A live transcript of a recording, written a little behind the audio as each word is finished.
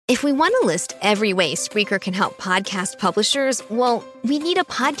If we want to list every way Spreaker can help podcast publishers, well, we need a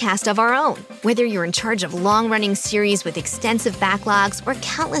podcast of our own. Whether you're in charge of long-running series with extensive backlogs or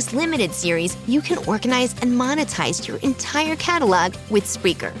countless limited series, you can organize and monetize your entire catalog with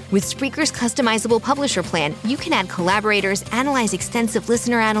Spreaker. With Spreaker's customizable publisher plan, you can add collaborators, analyze extensive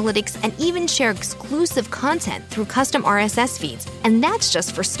listener analytics, and even share exclusive content through custom RSS feeds. And that's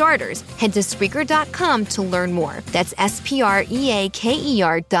just for starters. Head to Spreaker.com to learn more. That's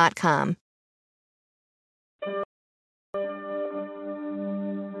Spreaker.com.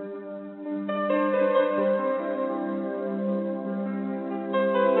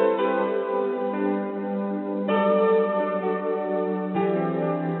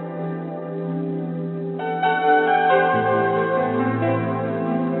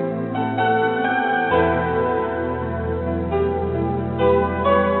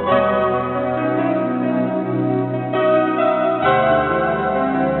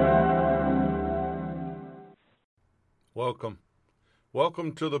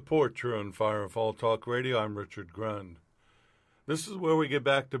 Welcome to the Porch here on Firefall Talk Radio. I'm Richard Grund. This is where we get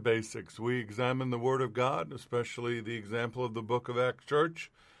back to basics. We examine the Word of God, especially the example of the Book of Acts Church.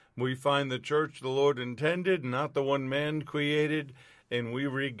 We find the church the Lord intended, not the one man created, and we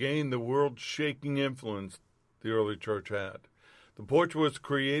regain the world-shaking influence the early church had. The Porch was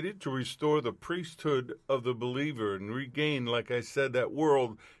created to restore the priesthood of the believer and regain, like I said, that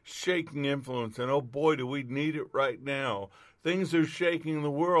world-shaking influence. And oh boy, do we need it right now. Things are shaking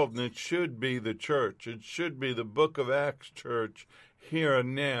the world, and it should be the church. It should be the Book of Acts Church here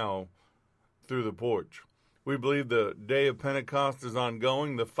and now through the Porch. We believe the day of Pentecost is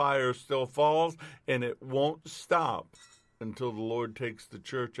ongoing. The fire still falls, and it won't stop until the Lord takes the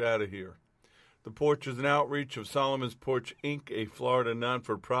church out of here. The Porch is an outreach of Solomon's Porch, Inc., a Florida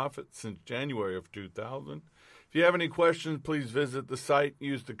non-for-profit since January of 2000. If you have any questions, please visit the site,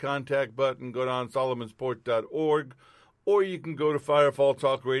 use the contact button, go down solomonsporch.org, or you can go to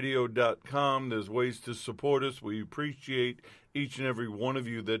firefalltalkradio.com. There's ways to support us. We appreciate each and every one of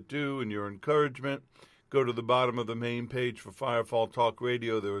you that do and your encouragement. Go to the bottom of the main page for Firefall Talk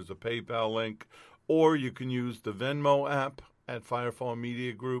Radio. There is a PayPal link, or you can use the Venmo app at Firefall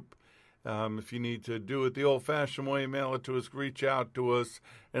Media Group. If you need to do it the old-fashioned way, mail it to us, reach out to us,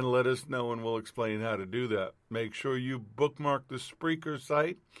 and let us know, and we'll explain how to do that. Make sure you bookmark the Spreaker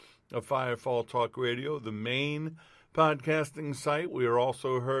site of Firefall Talk Radio, the main podcasting site. We are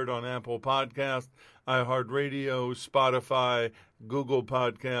also heard on Apple Podcast, iHeartRadio, Spotify, Google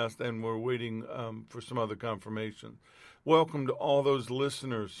Podcast, and we're waiting for some other confirmation. Welcome to all those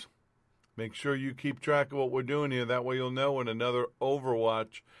listeners. Make sure you keep track of what we're doing here. That way you'll know when another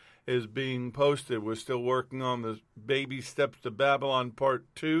Overwatch is being posted. We're still working on the Baby Steps to Babylon Part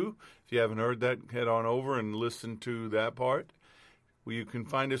 2. If you haven't heard that, head on over and listen to that part. You can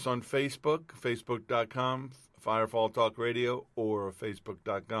find us on Facebook, facebook.com, Firefall Talk Radio, or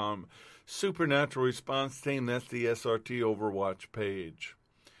facebook.com, Supernatural Response Team. That's the SRT Overwatch page.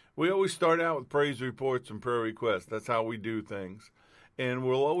 We always start out with praise reports and prayer requests. That's how we do things. And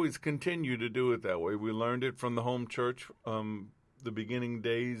we'll always continue to do it that way. We learned it from the home church, the beginning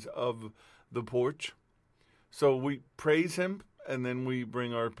days of the Porch. So we praise him, and then we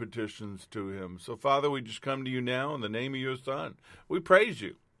bring our petitions to him. So, Father, we just come to you now in the name of your Son. We praise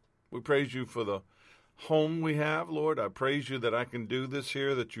you. We praise you for the home we have, Lord. I praise you that I can do this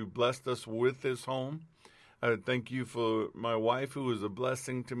here, that you blessed us with this home. I thank you for my wife, who was a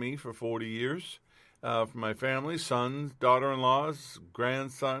blessing to me for 40 years, for my family, sons, daughter-in-laws,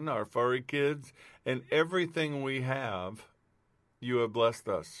 grandson, our furry kids, and everything we have, you have blessed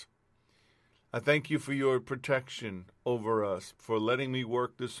us. I thank you for your protection over us, for letting me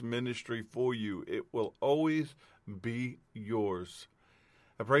work this ministry for you. It will always be yours.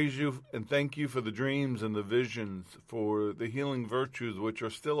 I praise you and thank you for the dreams and the visions, for the healing virtues which are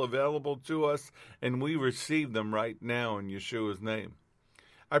still available to us, and we receive them right now in Yeshua's name.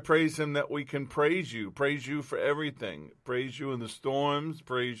 I praise him that we can praise you for everything. Praise you in the storms,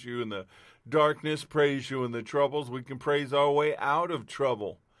 praise you in the darkness, praise you in the troubles. We can praise our way out of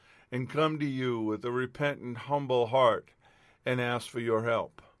trouble and come to you with a repentant, humble heart and ask for your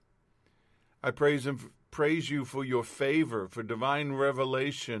help. I praise you for your favor, for divine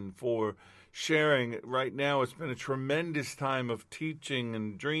revelation, for sharing. Right now, it's been a tremendous time of teaching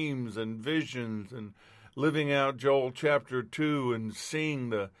and dreams and visions and living out Joel chapter 2 and seeing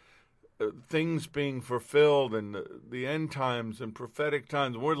the things being fulfilled and the end times and prophetic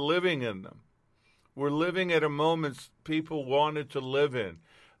times. We're living in them. We're living at a moment people wanted to live in.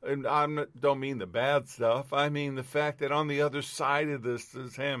 And I don't mean the bad stuff. I mean the fact that on the other side of this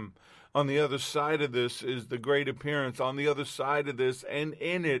is him. On the other side of this is the great appearance. On the other side of this, and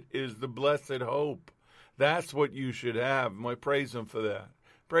in it, is the blessed hope. That's what you should have. And I praise him for that.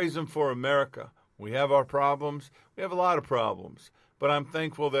 Praise him for America. We have our problems. We have a lot of problems. But I'm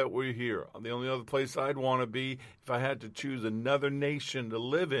thankful that we're here. The only other place I'd want to be, if I had to choose another nation to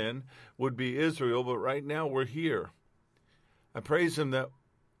live in, would be Israel. But right now we're here. I praise him that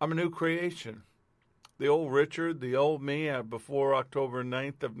I'm a new creation. The old Richard, the old me before October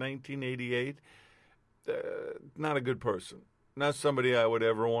 9th of 1988, not a good person. Not somebody I would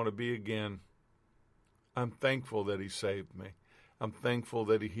ever want to be again. I'm thankful that he saved me. I'm thankful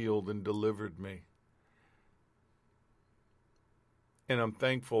that he healed and delivered me. And I'm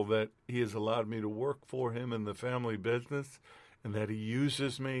thankful that he has allowed me to work for him in the family business, and that he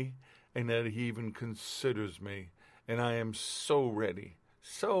uses me, and that he even considers me. And I am so ready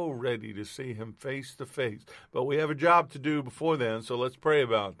to see him face to face. But we have a job to do before then, so let's pray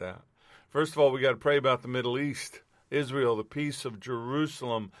about that. First of all, we got to pray about the Middle East, Israel, the peace of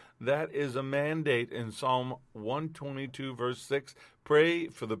Jerusalem. That is a mandate in Psalm 122, verse 6. Pray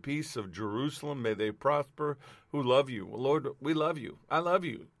for the peace of Jerusalem. May they prosper who love you. Well, Lord, we love you. I love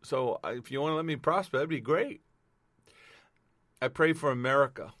you. So if you want to let me prosper, that'd be great. I pray for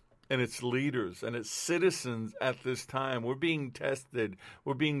America and its leaders and its citizens at this time. We're being tested.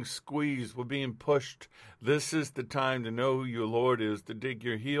 We're being squeezed. We're being pushed. This is the time to know who your Lord is, to dig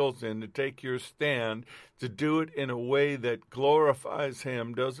your heels in, to take your stand, to do it in a way that glorifies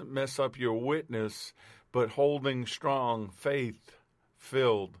him, doesn't mess up your witness, but holding strong,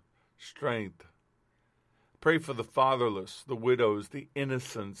 faith-filled strength. Pray for the fatherless, the widows, the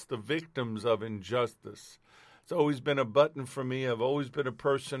innocents, the victims of injustice. It's always been a button for me. I've always been a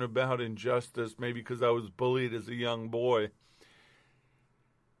person about injustice, maybe because I was bullied as a young boy.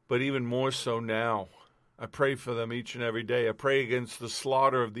 But even more so now, I pray for them each and every day. I pray against the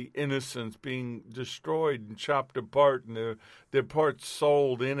slaughter of the innocents being destroyed and chopped apart and their parts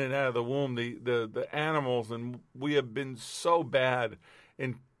sold in and out of the womb, the animals. And we have been so bad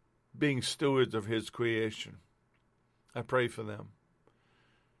in being stewards of his creation. I pray for them.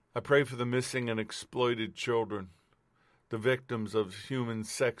 I pray for the missing and exploited children, the victims of human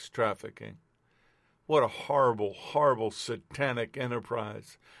sex trafficking. What a horrible, horrible satanic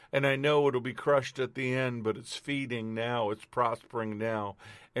enterprise. And I know it'll be crushed at the end, but it's feeding now, it's prospering now.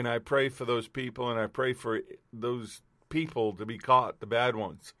 And I pray for those people, and I pray for those people to be caught, the bad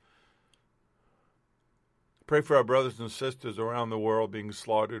ones. Pray for our brothers and sisters around the world being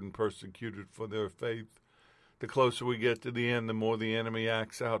slaughtered and persecuted for their faith. The closer we get to the end, the more the enemy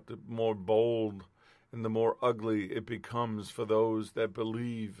acts out, the more bold and the more ugly it becomes for those that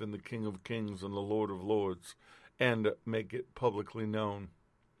believe in the King of Kings and the Lord of Lords and make it publicly known.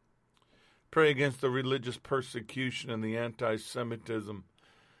 Pray against the religious persecution and the anti-Semitism.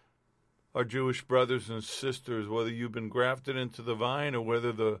 Our Jewish brothers and sisters, whether you've been grafted into the vine or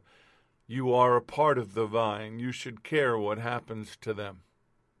whether you are a part of the vine, you should care what happens to them.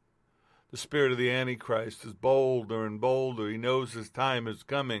 The spirit of the Antichrist is bolder and bolder. He knows his time is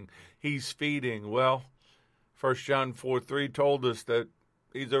coming. He's feeding. Well, 1 John 4:3 told us that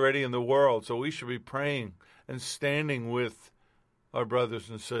he's already in the world, so we should be praying and standing with our brothers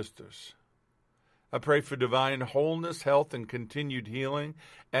and sisters. I pray for divine wholeness, health, and continued healing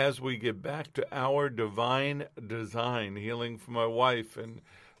as we get back to our divine design, healing for my wife and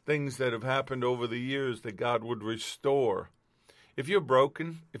things that have happened over the years that God would restore. If you're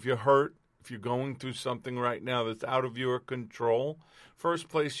broken, if you're hurt, if you're going through something right now that's out of your control, first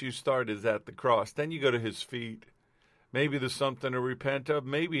place you start is at the cross. Then you go to his feet. Maybe there's something to repent of,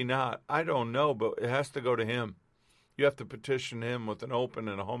 maybe not. I don't know, but it has to go to him. You have to petition him with an open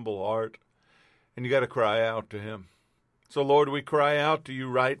and a humble heart, and you got to cry out to him. So, Lord, we cry out to you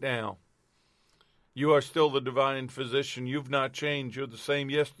right now. You are still the divine physician. You've not changed. You're the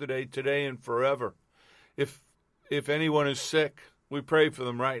same yesterday, today, and forever. If anyone is sick, we pray for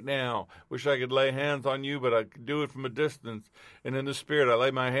them right now. Wish I could lay hands on you, but I could do it from a distance. And in the Spirit, I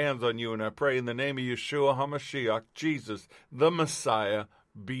lay my hands on you, and I pray in the name of Yeshua HaMashiach, Jesus, the Messiah,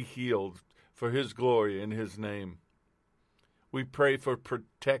 be healed for his glory in his name. We pray for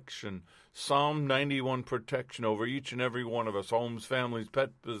protection, Psalm 91 protection over each and every one of us, homes, families,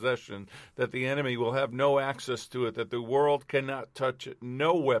 pet possession, that the enemy will have no access to it, that the world cannot touch it.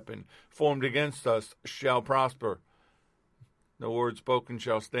 No weapon formed against us shall prosper. No word spoken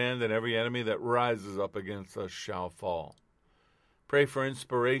shall stand, and every enemy that rises up against us shall fall. Pray for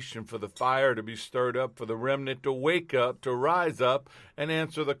inspiration, for the fire to be stirred up, for the remnant to wake up, to rise up, and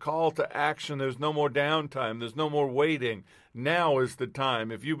answer the call to action. There's no more downtime. There's no more waiting. Now is the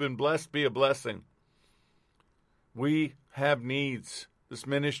time. If you've been blessed, be a blessing. We have needs. this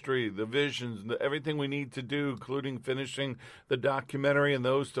ministry, the visions, everything we need to do, including finishing the documentary and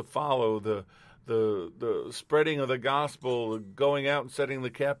those to follow, the spreading of the gospel, going out and setting the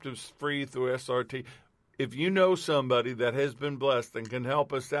captives free through SRT. If you know somebody that has been blessed and can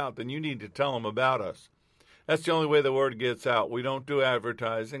help us out, then you need to tell them about us. That's the only way the word gets out. We don't do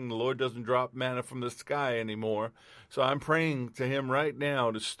advertising. The Lord doesn't drop manna from the sky anymore. So I'm praying to him right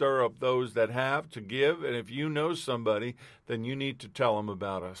now to stir up those that have to give. And if you know somebody, then you need to tell them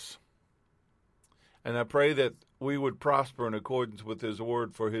about us. And I pray that we would prosper in accordance with his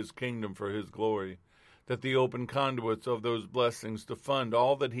word for his kingdom, for his glory. That the open conduits of those blessings to fund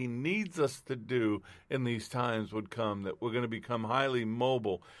all that he needs us to do in these times would come, that we're going to become highly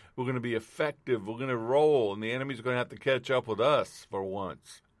mobile, we're going to be effective, we're going to roll, and the enemy's going to have to catch up with us for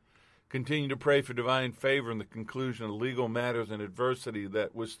once. Continue to pray for divine favor in the conclusion of legal matters and adversity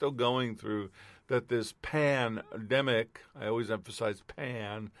that we're still going through, that this pandemic, I always emphasize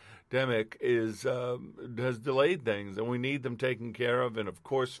pandemic, has delayed things, and we need them taken care of. And, of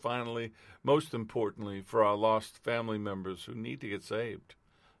course, finally, most importantly, for our lost family members who need to get saved.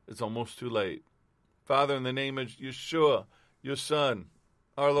 It's almost too late. Father, in the name of Yeshua, your Son,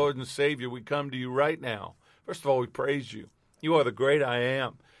 our Lord and Savior, we come to you right now. First of all, we praise you. You are the great I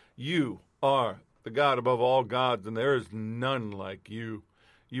am. You are the God above all gods, and there is none like you.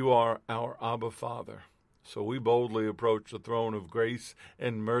 You are our Abba Father. So we boldly approach the throne of grace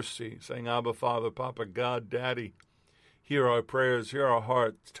and mercy, saying, Abba Father, Papa God, Daddy, hear our prayers, hear our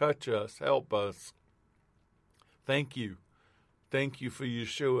hearts, touch us, help us. Thank you. Thank you for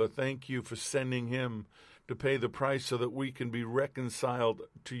Yeshua. Thank you for sending him to pay the price so that we can be reconciled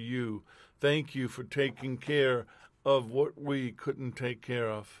to you. Thank you for taking care of what we couldn't take care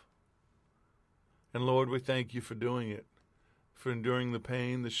of. And Lord, we thank you for doing it, for enduring the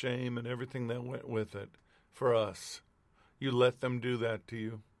pain, the shame, and everything that went with it for us. You let them do that to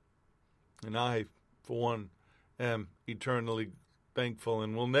you. And I, for one, am eternally thankful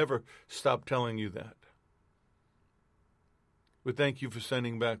and will never stop telling you that. We thank you for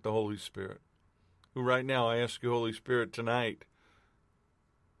sending back the Holy Spirit, who right now, I ask you, Holy Spirit, tonight,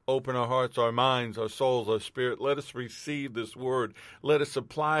 open our hearts, our minds, our souls, our spirit. Let us receive this word. Let us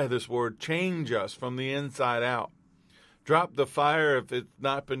apply this word. Change us from the inside out. Drop the fire if it's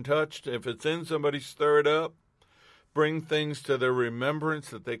not been touched. If it's in somebody, stir it up. Bring things to their remembrance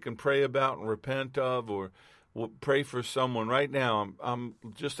that they can pray about and repent of, or pray for someone. Right now, I'm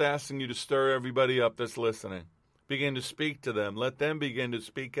just asking you to stir everybody up that's listening. Begin to speak to them. Let them begin to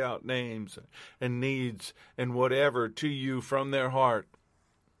speak out names and needs and whatever to you from their heart.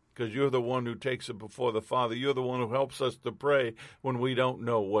 Because you're the one who takes it before the Father. You're the one who helps us to pray when we don't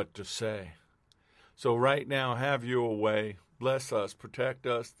know what to say. So right now, have your way. Bless us, protect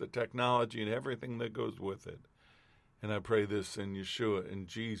us, the technology and everything that goes with it. And I pray this in Yeshua, in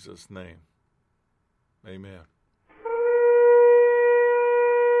Jesus' name. Amen.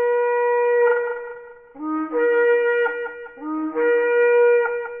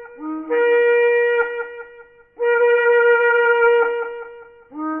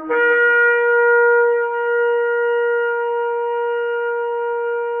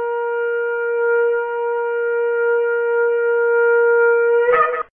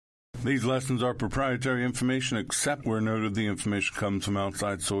 These lessons are proprietary information except where noted the information comes from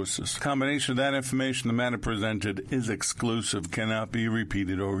outside sources. Combination of that information, the matter presented is exclusive, cannot be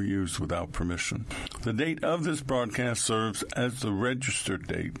repeated or used without permission. The date of this broadcast serves as the registered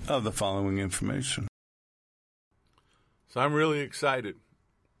date of the following information. So I'm really excited.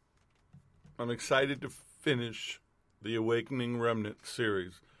 I'm excited to finish the Awakening Remnant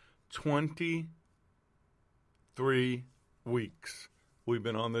series. 23 weeks. We've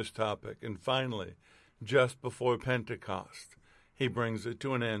been on this topic, and finally, just before Pentecost, he brings it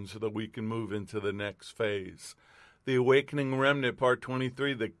to an end so that we can move into the next phase. The Awakening Remnant, Part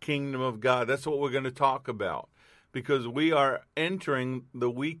 23, the Kingdom of God. That's what we're going to talk about, because we are entering the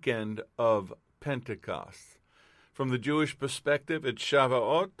weekend of Pentecost. From the Jewish perspective, it's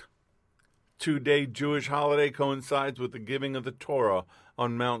Shavuot. 2-day Jewish holiday coincides with the giving of the Torah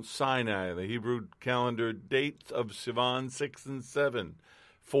on Mount Sinai. The Hebrew calendar dates of Sivan 6 and 7.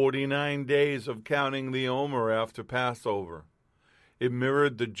 49 days of counting the Omer after Passover. It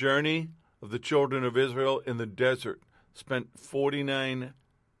mirrored the journey of the children of Israel in the desert. Spent 49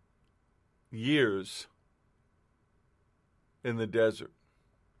 years in the desert.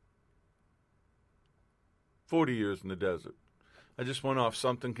 40 years in the desert. I just went off.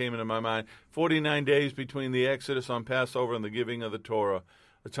 Something came into my mind. 49 days between the Exodus on Passover and the giving of the Torah,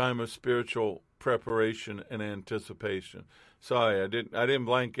 a time of spiritual preparation and anticipation. Sorry, I didn't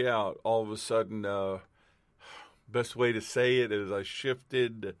blank out. All of a sudden, Best way to say it is I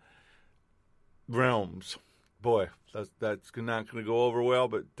shifted realms. Boy, that's not going to go over well,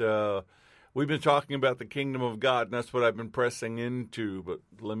 but we've been talking about the kingdom of God, and that's what I've been pressing into, but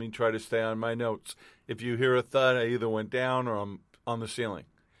let me try to stay on my notes. If you hear a thud, I either went down or I'm on the ceiling.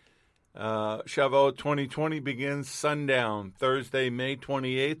 Shavuot 2020 begins sundown Thursday, May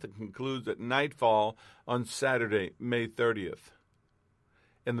 28th, and concludes at nightfall on Saturday, May 30th.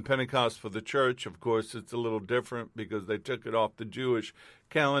 In the Pentecost for the church, of course, it's a little different because they took it off the Jewish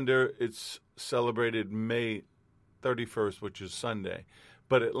calendar. It's celebrated May 31st, which is Sunday.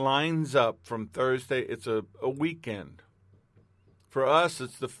 But it lines up from Thursday. It's a weekend. For us,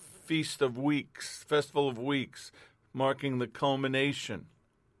 it's the Feast of Weeks, Festival of Weeks, marking the culmination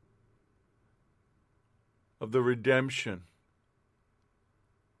of the redemption.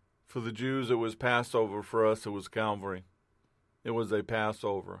 For the Jews, it was Passover. For us, it was Calvary. It was a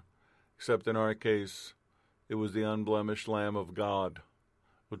Passover, except in our case, it was the unblemished Lamb of God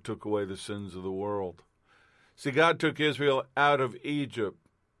who took away the sins of the world. See, God took Israel out of Egypt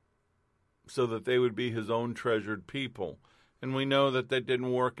so that they would be his own treasured people. And we know that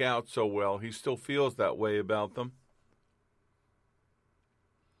didn't work out so well. He still feels that way about them.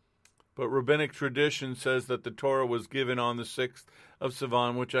 But rabbinic tradition says that the Torah was given on the 6th of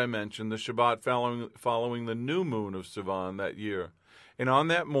Sivan, which I mentioned, the Shabbat following the new moon of Sivan that year. And on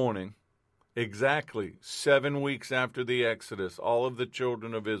that morning, exactly 7 weeks after the Exodus, all of the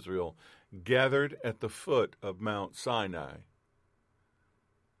children of Israel gathered at the foot of Mount Sinai.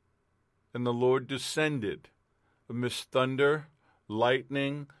 And the Lord descended amidst thunder,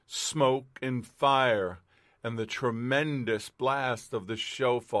 lightning, smoke, and fire, and the tremendous blast of the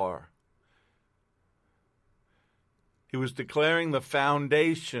shofar. He was declaring the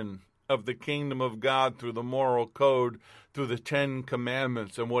foundation of the kingdom of God through the moral code, through the 10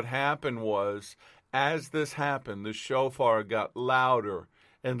 commandments. And what happened was, as this happened, the shofar got louder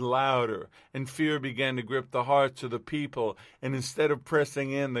and louder, and fear began to grip the hearts of the people. And instead of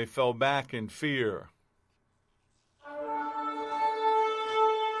pressing in, they fell back in fear.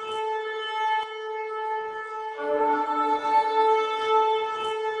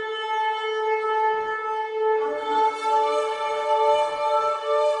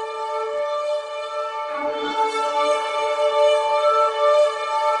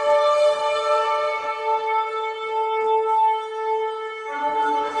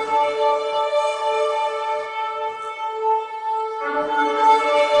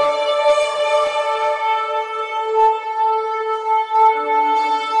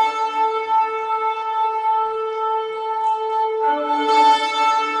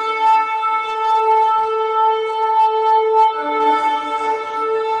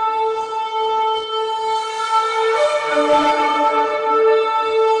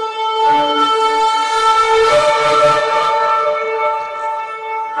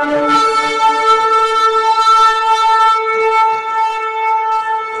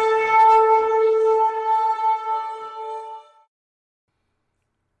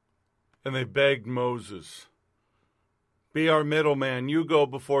 And they begged Moses, "Be our middleman. You go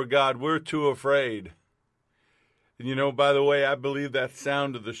before God. We're too afraid." And you know, by the way, I believe that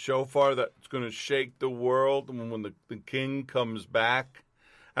sound of the shofar that's going to shake the world when the king comes back,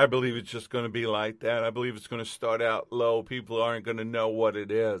 I believe it's just going to be like that. I believe it's going to start out low. People aren't going to know what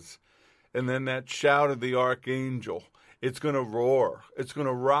it is. And then that shout of the archangel, it's going to roar. It's going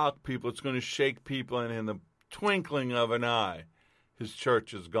to rock people. It's going to shake people. And in the twinkling of an eye, his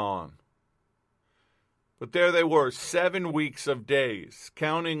church is gone. But there they were, 7 weeks of days,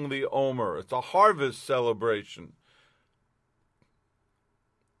 counting the Omer. It's a harvest celebration.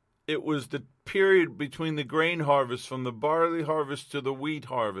 It was the period between the grain harvest, from the barley harvest to the wheat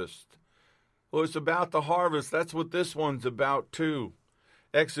harvest. Well, it's about the harvest. That's what this one's about, too.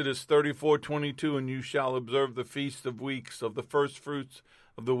 Exodus 34:22, and you shall observe the feast of weeks of the first fruits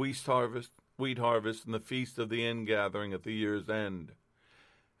of the wheat harvest, and the feast of the ingathering at the year's end.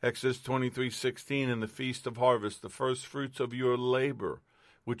 Exodus 23:16, and the feast of harvest, the first fruits of your labor,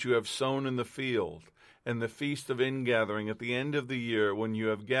 which you have sown in the field, and the feast of ingathering at the end of the year, when you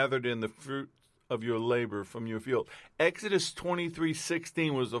have gathered in the fruit of your labor from your field. Exodus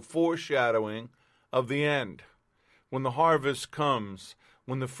 23:16 was a foreshadowing of the end. When the harvest comes,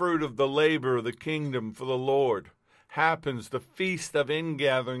 when the fruit of the labor of the kingdom for the Lord happens, the feast of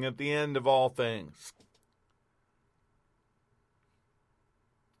ingathering at the end of all things.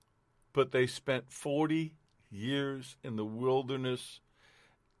 But they spent 40 years in the wilderness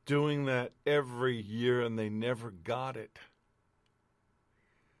doing that every year, and they never got it.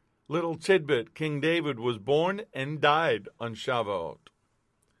 Little tidbit, King David was born and died on Shavuot.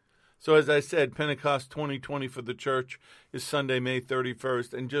 So as I said, Pentecost 2020 for the church is Sunday, May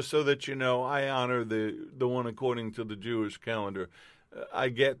 31st. And just so that you know, I honor the one according to the Jewish calendar. I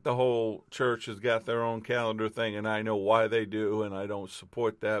get the whole church has got their own calendar thing, and I know why they do, and I don't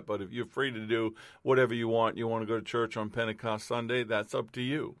support that. But if you're free to do whatever you want to go to church on Pentecost Sunday, that's up to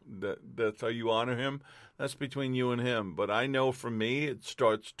you. That's how you honor him. That's between you and him. But I know for me, it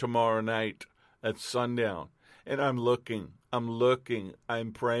starts tomorrow night at sundown. And I'm looking,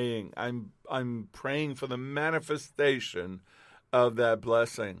 I'm praying. I'm praying for the manifestation of that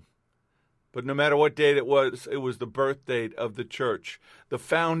blessing. But no matter what date it was the birth date of the church. The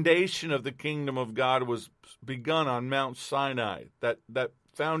foundation of the kingdom of God was begun on Mount Sinai. That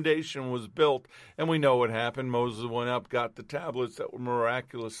foundation was built, and we know what happened. Moses went up, got the tablets that were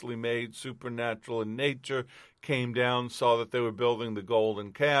miraculously made, supernatural in nature, came down, saw that they were building the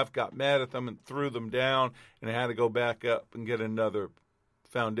golden calf, got mad at them and threw them down, and had to go back up and get another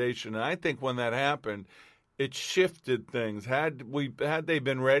foundation. And I think when that happened, it shifted things. Had they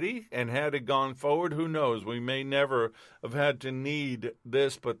been ready and had it gone forward, who knows? We may never have had to need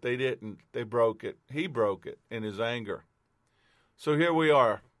this, but they didn't. They broke it. He broke it in his anger. So here we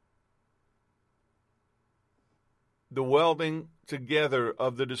are. The welding together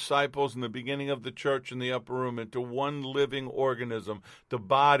of the disciples in the beginning of the church in the upper room into one living organism, the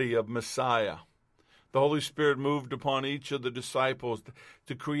body of Messiah. The Holy Spirit moved upon each of the disciples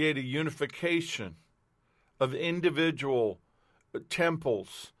to create a unification of individual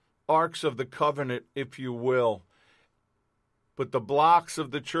temples, arks of the covenant, if you will. But the blocks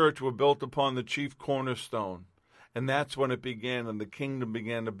of the church were built upon the chief cornerstone. And that's when it began, and the kingdom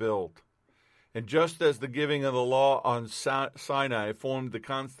began to build. And just as the giving of the law on Sinai formed the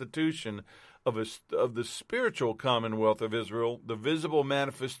constitution of the spiritual commonwealth of Israel, the visible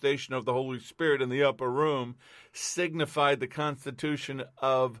manifestation of the Holy Spirit in the upper room signified the constitution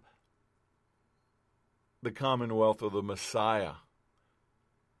of the commonwealth of the Messiah.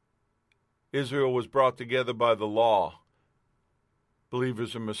 Israel was brought together by the law.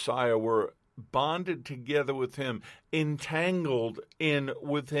 Believers in Messiah were bonded together with him, entangled in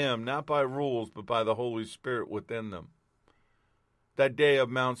with him, not by rules, but by the Holy Spirit within them. That day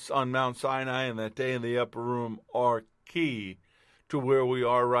on Mount Sinai and that day in the upper room are key to where we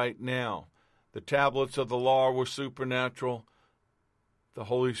are right now. The tablets of the law were supernatural. The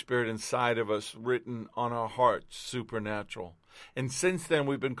Holy Spirit inside of us, written on our hearts, supernatural. And since then,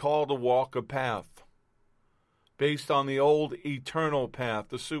 we've been called to walk a path based on the old eternal path,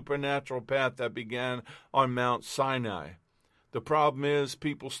 the supernatural path that began on Mount Sinai. The problem is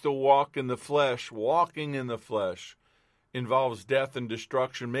people still walk in the flesh. Walking in the flesh involves death and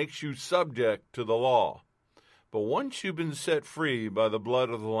destruction, makes you subject to the law. But once you've been set free by the blood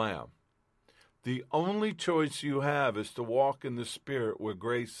of the Lamb, the only choice you have is to walk in the Spirit where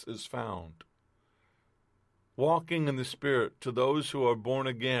grace is found. Walking in the Spirit to those who are born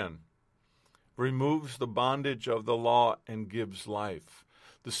again removes the bondage of the law and gives life.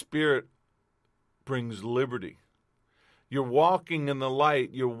 The Spirit brings liberty. You're walking in the light.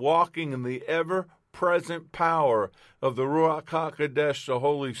 You're walking in the ever-present power of the Ruach HaKodesh, the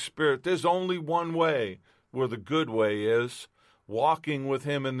Holy Spirit. There's only one way where the good way is. Walking with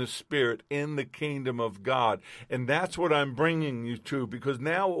him in the Spirit in the kingdom of God. And that's what I'm bringing you to, because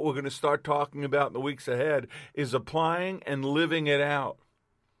now what we're going to start talking about in the weeks ahead is applying and living it out.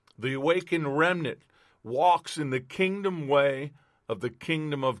 The Awakening Remnant walks in the kingdom way of the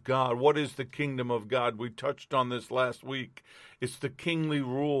kingdom of God. What is the kingdom of God? We touched on this last week. It's the kingly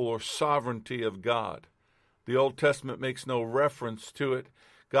rule or sovereignty of God. The Old Testament makes no reference to it.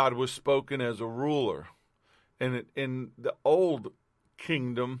 God was spoken as a ruler. And in the old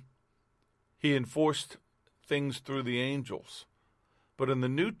kingdom, he enforced things through the angels. But in the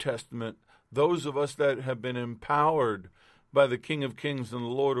New Testament, those of us that have been empowered by the King of Kings and the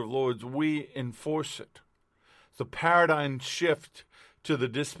Lord of Lords, we enforce it. It's a paradigm shift to the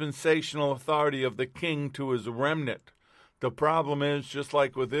dispensational authority of the king to his remnant. The problem is, just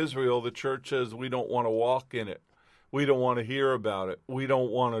like with Israel, the church says we don't want to walk in it. We don't want to hear about it. We don't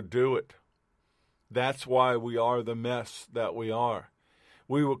want to do it. That's why we are the mess that we are.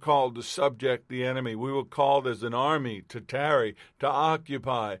 We were called to subject the enemy. We were called as an army to tarry, to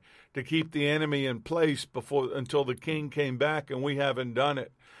occupy, to keep the enemy in place until the king came back, and we haven't done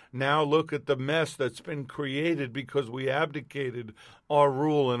it. Now look at the mess that's been created because we abdicated our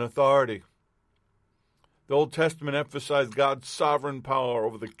rule and authority. The Old Testament emphasized God's sovereign power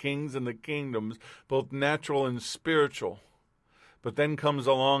over the kings and the kingdoms, both natural and spiritual. But then comes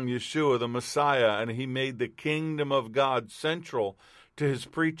along Yeshua, the Messiah, and he made the kingdom of God central to his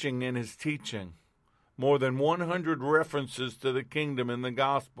preaching and his teaching. More than 100 references to the kingdom in the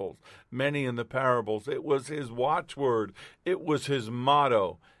Gospels, many in the parables. It was his watchword. It was his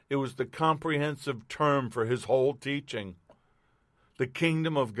motto. It was the comprehensive term for his whole teaching. The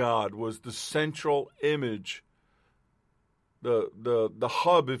kingdom of God was the central image, the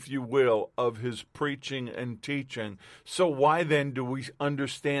hub, if you will, of his preaching and teaching. So why then do we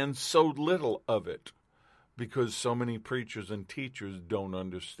understand so little of it? Because so many preachers and teachers don't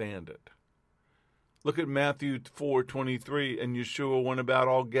understand it. Look at Matthew 4:23, and Yeshua went about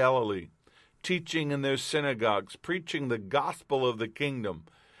all Galilee, teaching in their synagogues, preaching the gospel of the kingdom,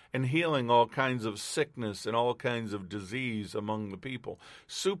 and healing all kinds of sickness and all kinds of disease among the people.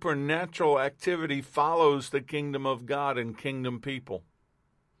 Supernatural activity follows the kingdom of God and kingdom people.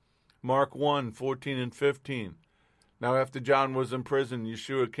 Mark 1:14 and 15. Now after John was in prison,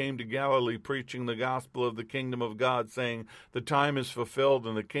 Yeshua came to Galilee preaching the gospel of the kingdom of God, saying, "The time is fulfilled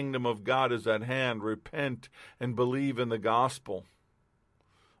and the kingdom of God is at hand. Repent and believe in the gospel."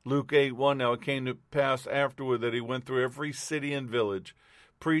 Luke 8:1. Now it came to pass afterward that he went through every city and village,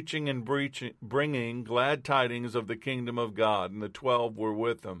 preaching and bringing glad tidings of the kingdom of God, and the 12 were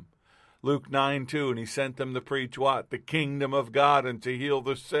with him. Luke 9:2. And he sent them to preach what? The kingdom of God, and to heal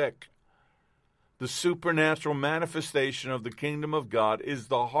the sick. The supernatural manifestation of the kingdom of God is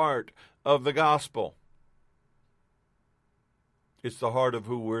the heart of the gospel. It's the heart of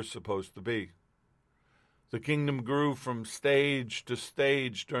who we're supposed to be. The kingdom grew from stage to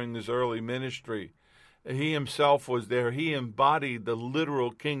stage during his early ministry. He himself was there. He embodied the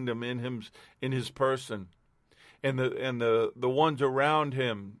literal kingdom in his person. And the ones around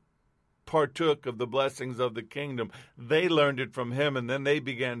him partook of the blessings of the kingdom. They learned it from him, and then they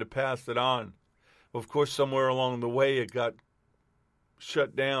began to pass it on. Of course, somewhere along the way, it got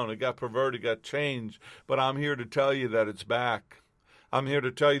shut down, it got perverted, it got changed. But I'm here to tell you that it's back. I'm here to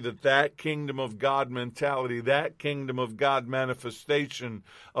tell you that kingdom of God mentality, that kingdom of God manifestation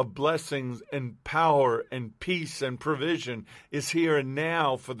of blessings and power and peace and provision is here and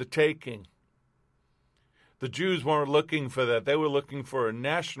now for the taking. The Jews weren't looking for that. They were looking for a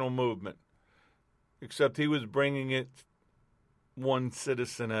national movement, except he was bringing it one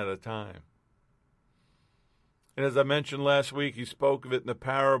citizen at a time. And as I mentioned last week, he spoke of it in the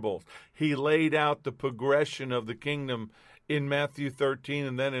parables. He laid out the progression of the kingdom in Matthew 13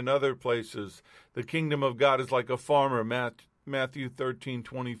 and then in other places. The kingdom of God is like a farmer, Matthew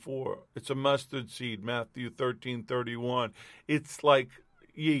 13:24. It's a mustard seed, Matthew 13:31. It's like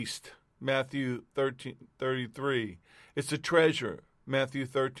yeast, Matthew 13:33. It's a treasure, Matthew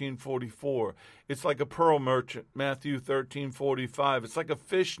 13:44. It's like a pearl merchant, Matthew 13:45. It's like a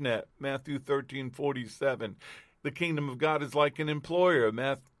fishnet, Matthew 13:47. The kingdom of God is like an employer,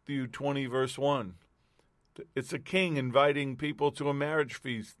 Matthew 20, verse 1. It's a king inviting people to a marriage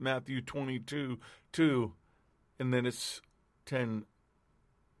feast, Matthew 22:2. And then it's 10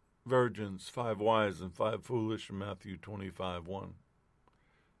 virgins, 5 wise and 5 foolish, in Matthew 25:1.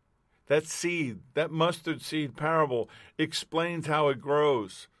 That seed, that mustard seed parable, explains how it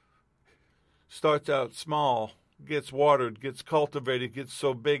grows. Starts out small, gets watered, gets cultivated, gets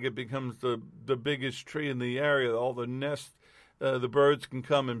so big it becomes the biggest tree in the area. All the nest, the birds can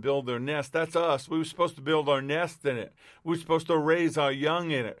come and build their nest. That's us. We were supposed to build our nest in it. We were supposed to raise our young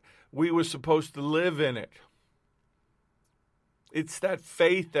in it. We were supposed to live in it. It's that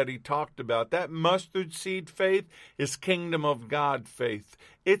faith that he talked about. That mustard seed faith is kingdom of God faith.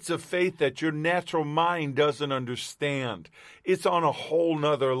 It's a faith that your natural mind doesn't understand. It's on a whole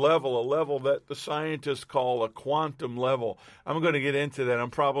nother level, a level that the scientists call a quantum level. I'm going to get into that.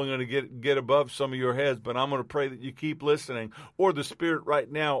 I'm probably going to get above some of your heads, but I'm going to pray that you keep listening, or the Spirit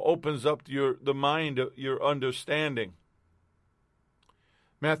right now opens up the mind, your understanding.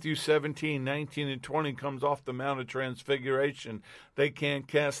 Matthew 17:19 and 20 comes off the Mount of Transfiguration. They can't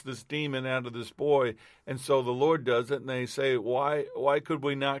cast this demon out of this boy, and so the Lord does it, and they say, why could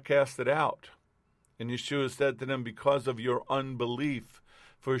we not cast it out? And Yeshua said to them, because of your unbelief.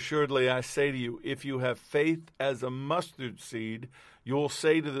 For assuredly I say to you, if you have faith as a mustard seed, you will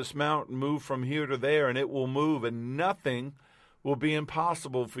say to this mountain, move from here to there, and it will move, and nothing will be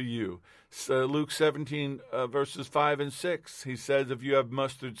impossible for you. So Luke 17, verses 5 and 6, he says, if you have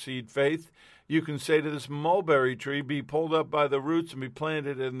mustard seed faith, you can say to this mulberry tree, be pulled up by the roots and be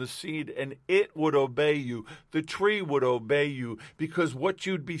planted in the seed, and it would obey you. The tree would obey you, because what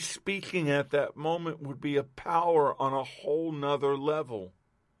you'd be speaking at that moment would be a power on a whole nother level,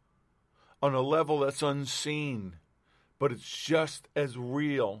 on a level that's unseen, but it's just as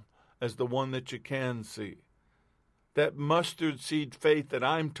real as the one that you can see. That mustard seed faith that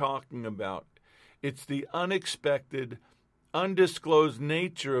I'm talking about, it's the unexpected, undisclosed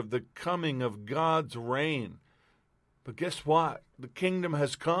nature of the coming of God's reign. But guess what? The kingdom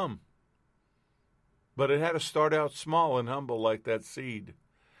has come. But it had to start out small and humble like that seed.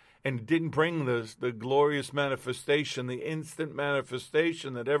 And it didn't bring the glorious manifestation, the instant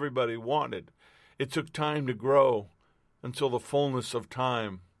manifestation that everybody wanted. It took time to grow until the fullness of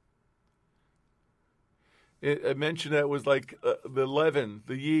time. I mentioned that it was like the leaven,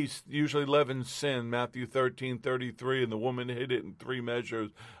 the yeast, usually leaven sin, Matthew 13:33, and the woman hid it in 3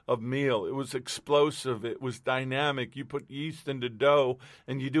 measures of meal. It was explosive. It was dynamic. You put yeast into dough,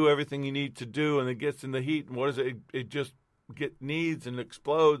 and you do everything you need to do, and it gets in the heat, and what is it? It just needs and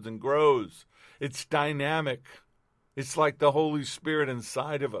explodes and grows. It's dynamic. It's like the Holy Spirit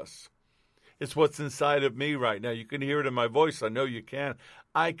inside of us. It's what's inside of me right now. You can hear it in my voice. I know you can.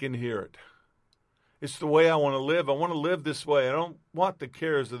 I can hear it. It's the way I want to live. I want to live this way. I don't want the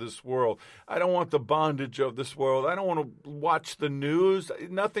cares of this world. I don't want the bondage of this world. I don't want to watch the news.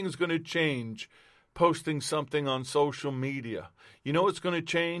 Nothing's going to change posting something on social media. You know what's going to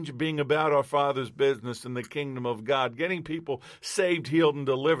change? Being about our Father's business in the kingdom of God. Getting people saved, healed, and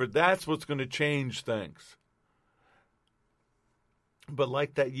delivered. That's what's going to change things. But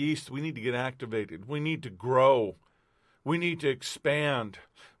like that yeast, we need to get activated. We need to grow. We need to expand.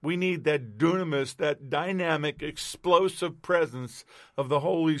 We need that dunamis, that dynamic, explosive presence of the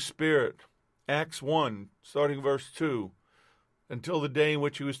Holy Spirit. Acts 1, starting verse 2. Until the day in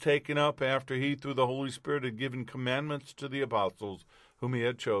which he was taken up, after he, through the Holy Spirit, had given commandments to the apostles whom he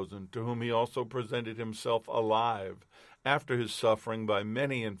had chosen, to whom he also presented himself alive, after his suffering by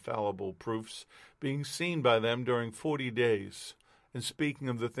many infallible proofs, being seen by them during 40 days, and speaking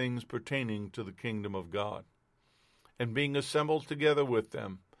of the things pertaining to the kingdom of God. And being assembled together with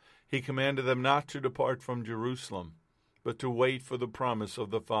them, he commanded them not to depart from Jerusalem, but to wait for the promise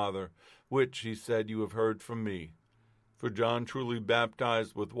of the Father, which, he said, you have heard from me. For John truly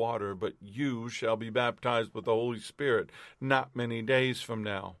baptized with water, but you shall be baptized with the Holy Spirit not many days from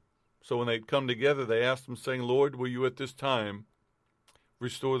now. So when they'd come together, they asked him, saying, Lord, will you at this time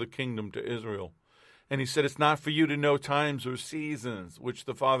restore the kingdom to Israel? And he said, it's not for you to know times or seasons, which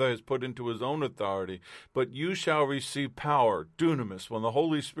the Father has put into his own authority, but you shall receive power, dunamis, when the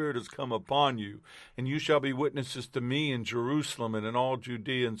Holy Spirit has come upon you, and you shall be witnesses to me in Jerusalem and in all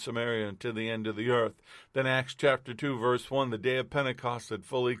Judea and Samaria and to the end of the earth. Then Acts chapter 2, verse 1, the day of Pentecost had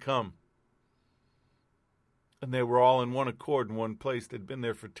fully come. And they were all in one accord in one place. They'd been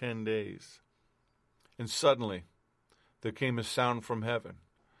there for 10 days. And suddenly there came a sound from heaven,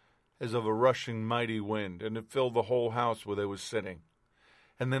 as of a rushing mighty wind, and it filled the whole house where they were sitting.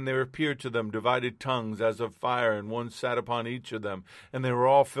 And then there appeared to them divided tongues as of fire, and one sat upon each of them. And they were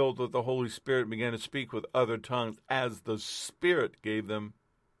all filled with the Holy Spirit, and began to speak with other tongues, as the Spirit gave them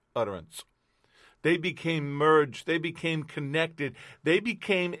utterance. They became merged. They became connected. They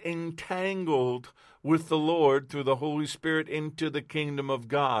became entangled with the Lord through the Holy Spirit into the kingdom of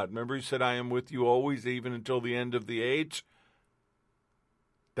God. Remember, he said, I am with you always, even until the end of the age.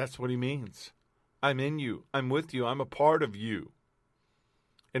 That's what he means. I'm in you. I'm with you. I'm a part of you.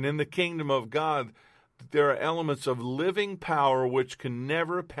 And in the kingdom of God, there are elements of living power which can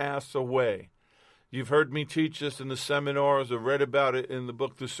never pass away. You've heard me teach this in the seminars or read about it in the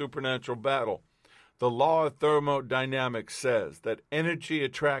book, The Supernatural Battle. The law of thermodynamics says that energy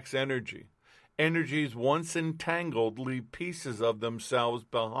attracts energy. Energies once entangled leave pieces of themselves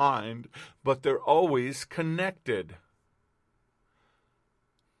behind, but they're always connected.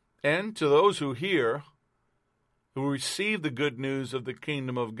 And to those who hear, who receive the good news of the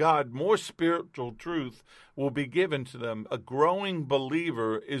kingdom of God, more spiritual truth will be given to them. A growing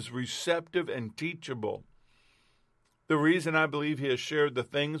believer is receptive and teachable. The reason I believe he has shared the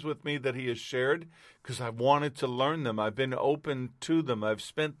things with me that he has shared, because I've wanted to learn them. I've been open to them. I've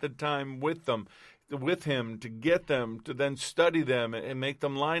spent the time with them, with him, to get them, to then study them and make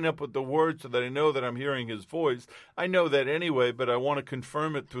them line up with the word so that I know that I'm hearing his voice. I know that anyway, but I want to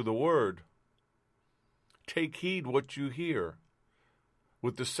confirm it through the word. Take heed what you hear.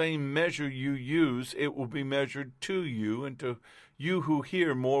 With the same measure you use, it will be measured to you, and to you who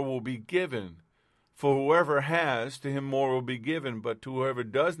hear, more will be given. For whoever has, to him more will be given, but to whoever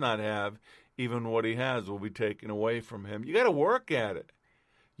does not have, even what he has will be taken away from him. You got to work at it.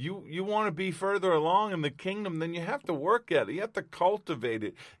 You want to be further along in the kingdom, then you have to work at it. You have to cultivate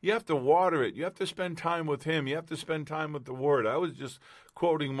it. You have to water it. You have to spend time with him. You have to spend time with the word. I was just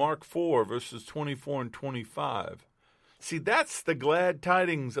quoting Mark 4, verses 24 and 25. See, that's the glad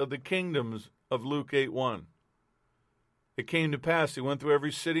tidings of the kingdoms of Luke 8:1. It came to pass, he went through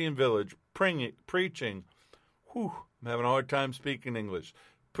every city and village, preaching. I'm having a hard time speaking English.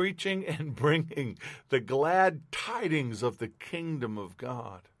 preaching and bringing the glad tidings of the kingdom of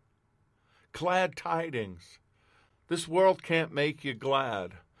God. Glad tidings. This world can't make you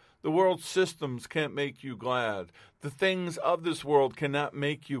glad. The world systems can't make you glad. The things of this world cannot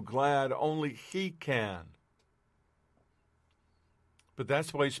make you glad. Only He can. But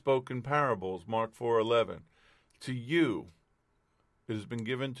that's why He spoke in parables, Mark 4:11. To you it has been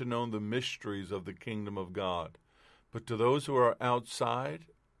given to know the mysteries of the kingdom of God. But to those who are outside,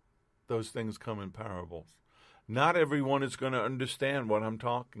 those things come in parables. Not everyone is going to understand what I'm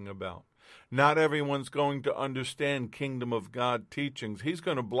talking about. Not everyone's going to understand kingdom of God teachings. He's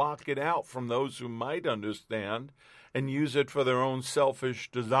going to block it out from those who might understand and use it for their own selfish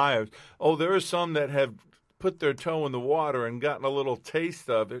desires. Oh, there are some that have put their toe in the water and gotten a little taste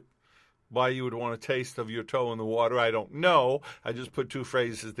of it. Why you would want a taste of your toe in the water, I don't know. I just put two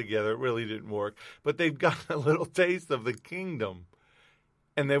phrases together. It really didn't work. But they've gotten a little taste of the kingdom.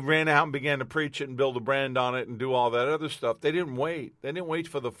 And they ran out and began to preach it and build a brand on it and do all that other stuff. They didn't wait. They didn't wait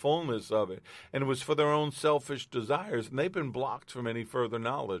for the fullness of it. And it was for their own selfish desires. And they've been blocked from any further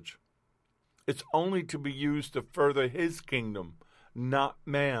knowledge. It's only to be used to further His kingdom, not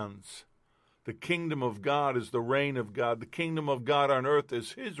man's. The kingdom of God is the reign of God. The kingdom of God on earth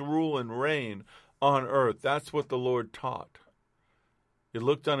is His rule and reign on earth. That's what the Lord taught. It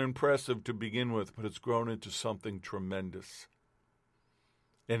looked unimpressive to begin with, but it's grown into something tremendous.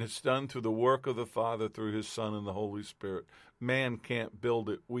 And it's done through the work of the Father, through His Son and the Holy Spirit. Man can't build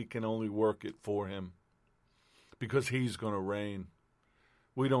it. We can only work it for Him because He's going to reign.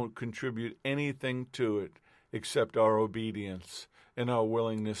 We don't contribute anything to it except our obedience and our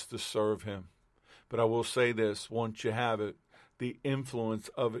willingness to serve Him. But I will say this, once you have it, the influence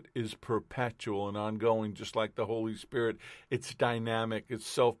of it is perpetual and ongoing, just like the Holy Spirit. It's dynamic, it's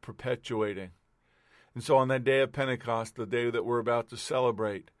self-perpetuating. And so on that day of Pentecost, the day that we're about to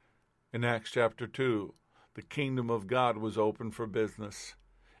celebrate, in Acts chapter 2, the kingdom of God was open for business.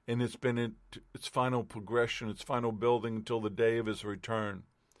 And it's been in its final progression, its final building until the day of His return.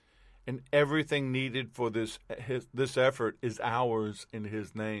 And everything needed for this effort is ours in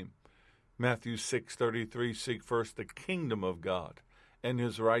His name. Matthew 6:33, seek first the kingdom of God and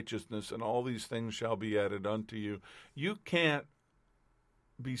His righteousness, and all these things shall be added unto you. You can't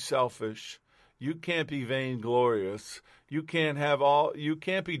be selfish. You can't be vainglorious. You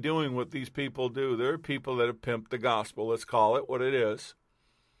can't be doing what these people do. There are people that have pimped the gospel. Let's call it what it is.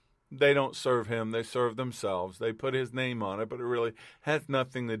 They don't serve Him. They serve themselves. They put His name on it, but it really has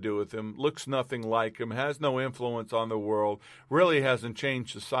nothing to do with Him, looks nothing like Him, has no influence on the world, really hasn't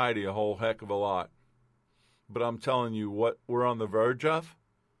changed society a whole heck of a lot. But I'm telling you, what we're on the verge of,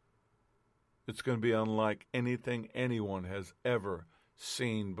 it's going to be unlike anything anyone has ever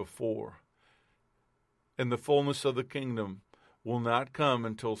seen before. And the fullness of the kingdom will not come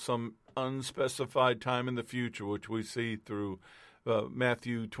until some unspecified time in the future, which we see through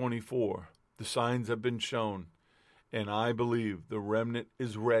Matthew 24. The signs have been shown, and I believe the remnant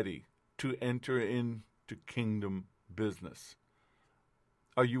is ready to enter into kingdom business.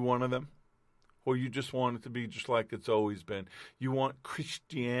 Are you one of them? Or you just want it to be just like it's always been? You want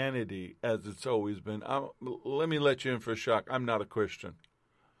Christianity as it's always been? Let me let you in for a shock. I'm not a Christian.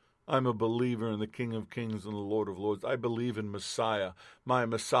 I'm a believer in the King of Kings and the Lord of Lords. I believe in Messiah. My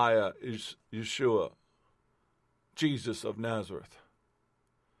Messiah is Yeshua, Jesus of Nazareth.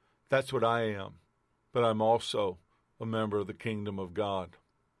 That's what I am. But I'm also a member of the kingdom of God.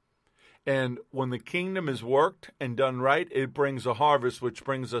 And when the kingdom is worked and done right, it brings a harvest, which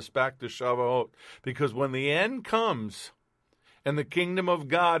brings us back to Shavuot. Because when the end comes and the kingdom of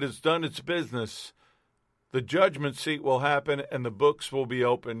God has done its business, the judgment seat will happen and the books will be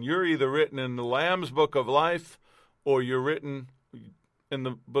open. You're either written in the Lamb's book of life or you're written in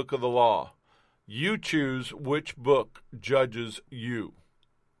the book of the law. You choose which book judges you.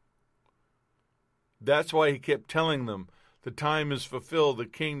 That's why He kept telling them, the time is fulfilled, the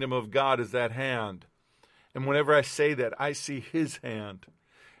kingdom of God is at hand. And whenever I say that, I see His hand.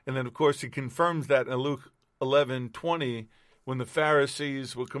 And then, of course, He confirms that in Luke 11:20, when the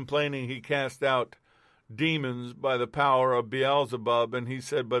Pharisees were complaining, He cast out demons by the power of Beelzebub. And He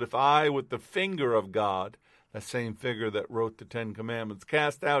said, but if I, with the finger of God, that same figure that wrote the Ten Commandments,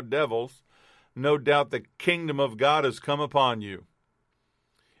 cast out devils, no doubt the kingdom of God has come upon you.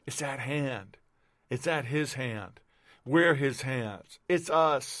 It's at hand. It's at His hand. We're His hands. It's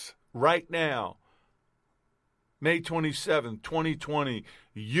us right now. May 27th, 2020.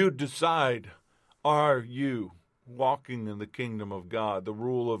 You decide, are you walking in the kingdom of God, the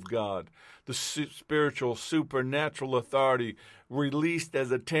rule of God, the spiritual, supernatural authority released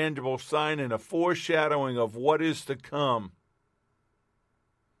as a tangible sign and a foreshadowing of what is to come?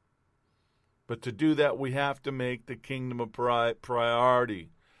 But to do that, we have to make the kingdom a priority.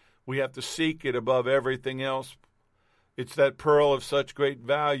 We have to seek it above everything else. It's that pearl of such great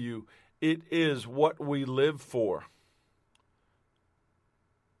value. It is what we live for.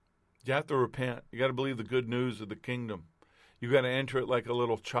 You have to repent. You got to believe the good news of the kingdom. You got to enter it like a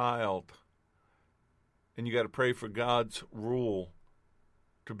little child. And you got to pray for God's rule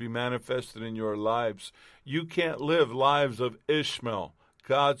to be manifested in your lives. You can't live lives of Ishmael,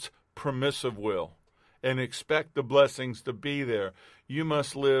 God's permissive will, and expect the blessings to be there. You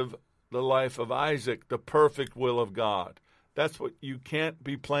must live the life of Isaac, the perfect will of God. That's what you can't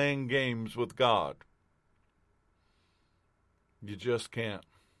be playing games with God. You just can't.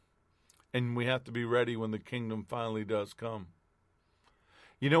 And we have to be ready when the kingdom finally does come.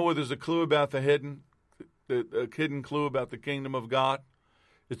 You know where there's a clue about the hidden clue about the kingdom of God?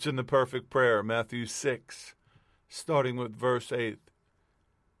 It's in the perfect prayer, Matthew 6, starting with verse 8.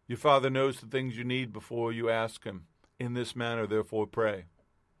 Your Father knows the things you need before you ask him. In this manner, therefore, pray.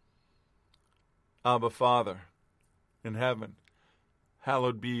 Abba, Father, in heaven,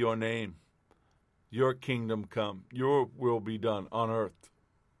 hallowed be your name. Your kingdom come. Your will be done on earth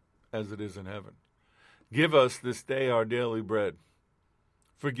as it is in heaven. Give us this day our daily bread.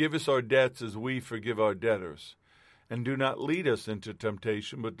 Forgive us our debts as we forgive our debtors. And do not lead us into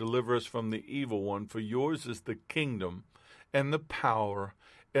temptation, but deliver us from the evil one. For yours is the kingdom and the power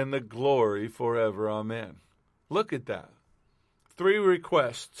and the glory forever. Amen. Look at that. 3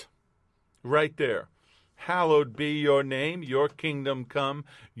 requests right there. Hallowed be your name, your kingdom come,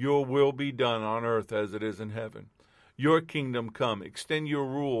 your will be done on earth as it is in heaven. Your kingdom come. Extend your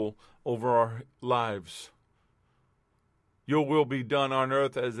rule over our lives. Your will be done on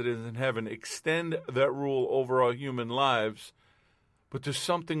earth as it is in heaven. Extend that rule over our human lives. But there's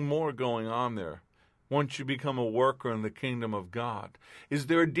something more going on there. Once you become a worker in the kingdom of God, is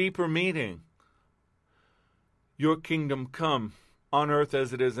there a deeper meaning? Your kingdom come on earth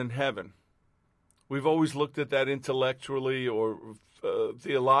as it is in heaven. We've always looked at that intellectually or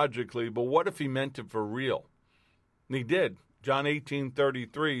theologically, but what if he meant it for real? And he did. John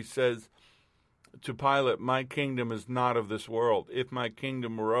 18:33 says to Pilate, my kingdom is not of this world. If my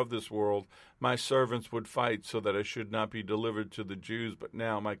kingdom were of this world, my servants would fight so that I should not be delivered to the Jews, but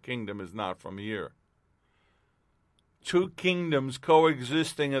now my kingdom is not from here. 2 kingdoms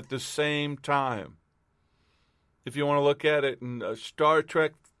coexisting at the same time. If you want to look at it in a Star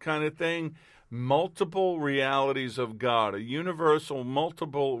Trek kind of thing, multiple realities of God, a universal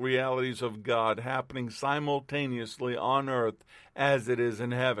multiple realities of God happening simultaneously on earth as it is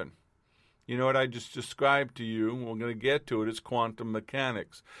in heaven. You know what I just described to you, we're going to get to it, is quantum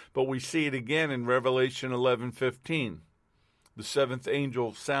mechanics. But we see it again in Revelation 11:15. The 7th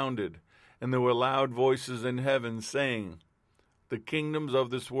angel sounded, and there were loud voices in heaven saying, the kingdoms of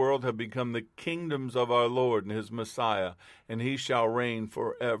this world have become the kingdoms of our Lord and his Messiah, and he shall reign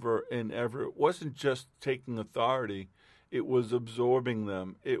forever and ever. It wasn't just taking authority, it was absorbing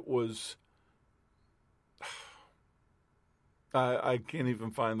them. It was, I can't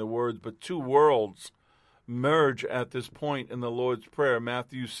even find the words, but 2 worlds merge at this point in the Lord's Prayer,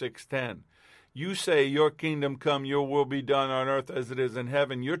 Matthew 6:10. You say, your kingdom come, your will be done on earth as it is in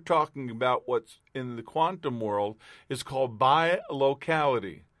heaven. You're talking about what's in the quantum world is called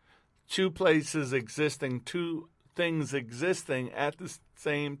bilocality. 2 places existing, 2 things existing at the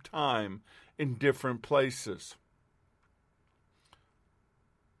same time in different places.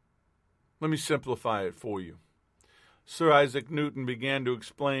 Let me simplify it for you. Sir Isaac Newton began to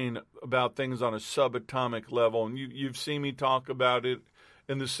explain about things on a subatomic level, and you've seen me talk about it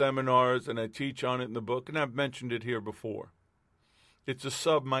in the seminars, and I teach on it in the book, and I've mentioned it here before. It's a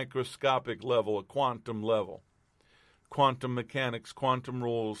submicroscopic level, a quantum level. Quantum mechanics, quantum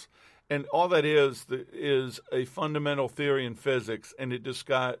rules, and all that is a fundamental theory in physics, and it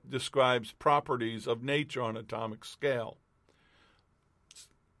describes properties of nature on an atomic scale.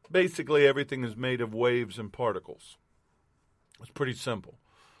 Basically, everything is made of waves and particles. It's pretty simple.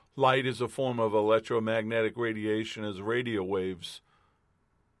 Light is a form of electromagnetic radiation as radio waves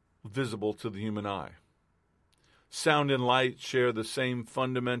visible to the human eye. Sound and light share the same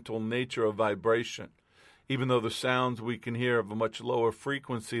fundamental nature of vibration. Even though the sounds we can hear have a much lower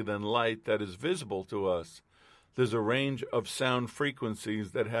frequency than light that is visible to us, there's a range of sound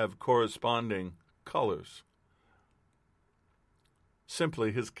frequencies that have corresponding colors.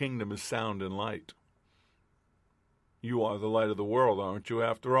 Simply, his kingdom is sound and light. You are the light of the world, aren't you,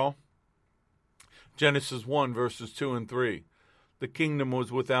 after all? Genesis 1, verses 2 and 3. The kingdom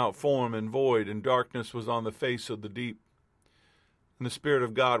was without form and void, and darkness was on the face of the deep. And the Spirit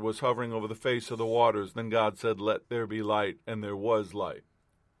of God was hovering over the face of the waters. Then God said, let there be light, and there was light.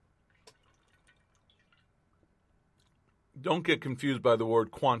 Don't get confused by the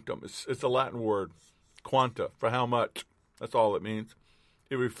word quantum. It's a Latin word, quanta, for how much. That's all it means.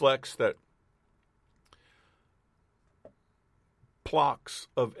 It reflects that blocks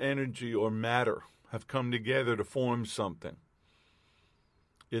of energy or matter have come together to form something.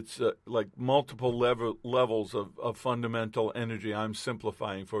 It's like multiple levels of fundamental energy. I'm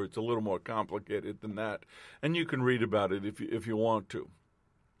simplifying for it. It's a little more complicated than that. And you can read about it if you want to.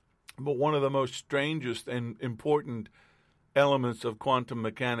 But one of the most strangest and important elements of quantum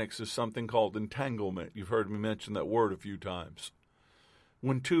mechanics is something called entanglement. You've heard me mention that word a few times.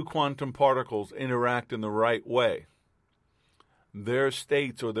 When two quantum particles interact in the right way, their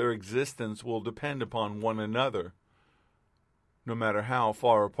states or their existence will depend upon one another, no matter how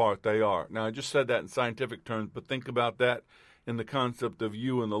far apart they are. Now, I just said that in scientific terms, but think about that in the concept of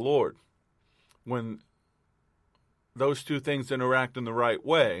you and the Lord. When those two things interact in the right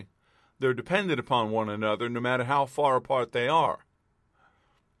way, they're dependent upon one another, no matter how far apart they are.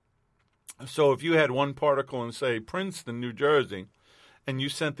 So if you had one particle in, say, Princeton, New Jersey, and you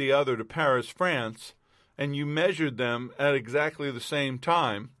sent the other to Paris, France, and you measured them at exactly the same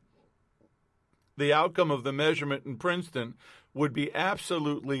time, the outcome of the measurement in Princeton would be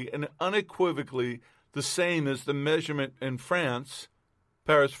absolutely and unequivocally the same as the measurement in France,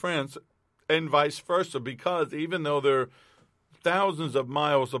 Paris, France, and vice versa, because even though they're thousands of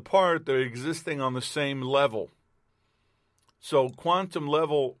miles apart, they're existing on the same level. So quantum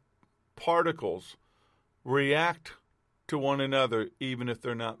level particles react to one another even if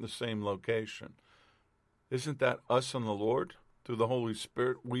they're not in the same location. Isn't that us and the Lord? Through the Holy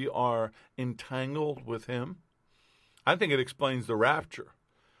Spirit, we are entangled with Him. I think it explains the rapture,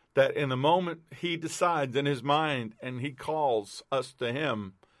 that in the moment He decides in His mind and He calls us to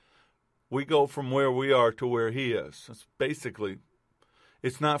Him, we go from where we are to where He is. It's basically,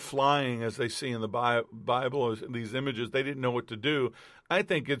 it's not flying as they see in the Bible or these images. They didn't know what to do. I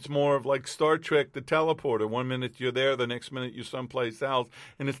think it's more of like Star Trek, the teleporter. 1 minute you're there, the next minute you're someplace else,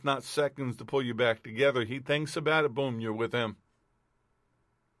 and it's not seconds to pull you back together. He thinks about it, boom, you're with Him.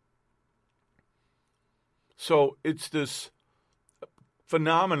 So it's this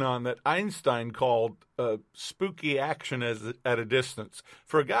phenomenon that Einstein called spooky action at a distance.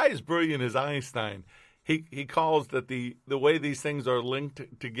 For a guy as brilliant as Einstein, he calls that the way these things are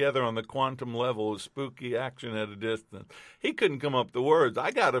linked together on the quantum level is spooky action at a distance. He couldn't come up with the words.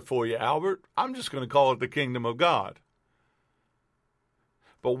 I got it for you, Albert. I'm just going to call it the kingdom of God.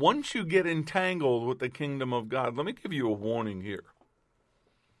 But once you get entangled with the kingdom of God, let me give you a warning here.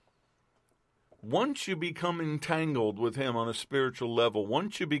 Once you become entangled with Him on a spiritual level,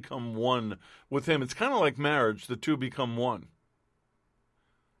 once you become one with Him, it's kind of like marriage, the two become one.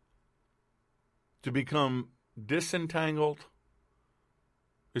 To become disentangled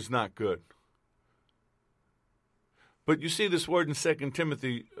is not good. But you see this word in 2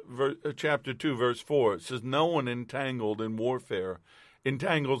 Timothy chapter 2, verse 4. It says, "No one entangled in warfare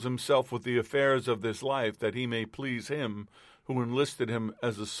entangles himself with the affairs of this life, that he may please Him who enlisted him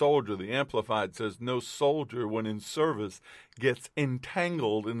as a soldier." The Amplified says, "No soldier, when in service, gets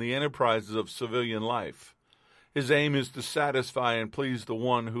entangled in the enterprises of civilian life. His aim is to satisfy and please the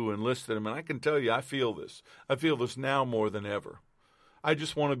one who enlisted him." And I can tell you, I feel this. I feel this now more than ever. I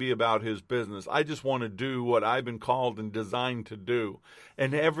just want to be about His business. I just want to do what I've been called and designed to do.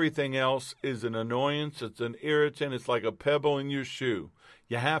 And everything else is an annoyance. It's an irritant. It's like a pebble in your shoe.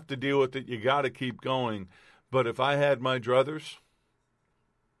 You have to deal with it. You got to keep going. But if I had my druthers,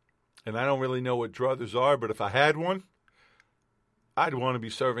 and I don't really know what druthers are, but if I had one, I'd want to be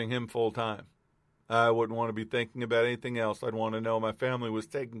serving Him full time. I wouldn't want to be thinking about anything else. I'd want to know my family was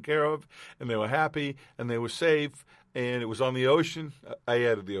taken care of, and they were happy, and they were safe, and it was on the ocean. I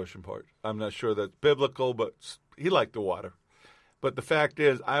added the ocean part. I'm not sure that's biblical, but He liked the water. But the fact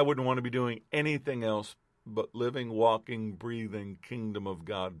is, I wouldn't want to be doing anything else but living, walking, breathing kingdom of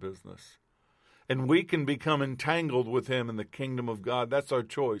God business. And we can become entangled with Him in the kingdom of God. That's our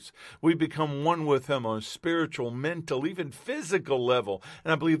choice. We become one with Him on a spiritual, mental, even physical level.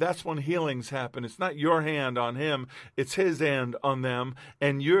 And I believe that's when healings happen. It's not your hand on Him. It's His hand on them.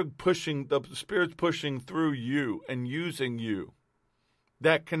 And you're pushing, the Spirit's pushing through you and using you.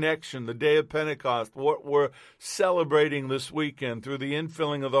 That connection, the day of Pentecost, what we're celebrating this weekend through the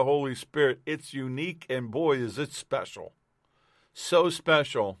infilling of the Holy Spirit, it's unique, and boy, is it special. So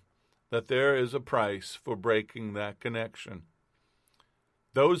special that there is a price for breaking that connection.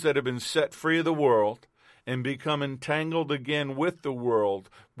 Those that have been set free of the world and become entangled again with the world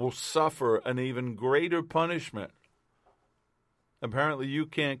will suffer an even greater punishment. Apparently, you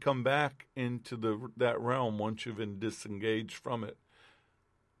can't come back into that realm once you've been disengaged from it.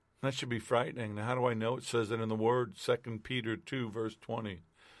 That should be frightening. Now, how do I know? It says it in the Word, 2 Peter 2, verse 20.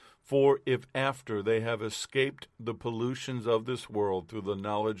 For if after they have escaped the pollutions of this world through the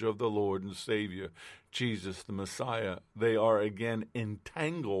knowledge of the Lord and Savior, Jesus the Messiah, they are again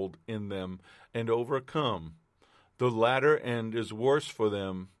entangled in them and overcome, the latter end is worse for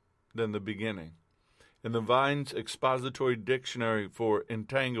them than the beginning. In the Vine's expository dictionary for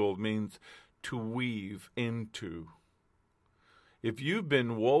entangled means to weave into. If you've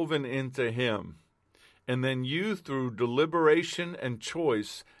been woven into him, and then you, through deliberation and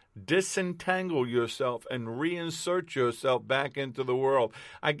choice, disentangle yourself and reinsert yourself back into the world.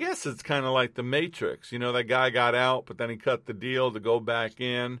 I guess it's kind of like the Matrix. You know, that guy got out, but then he cut the deal to go back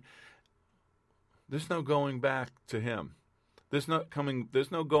in. There's no going back to him. There's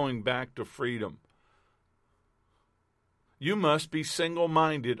no going back to freedom. You must be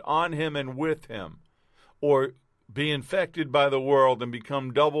single-minded on him and with him, or be infected by the world and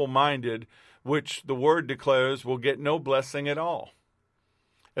become double-minded, which the Word declares will get no blessing at all.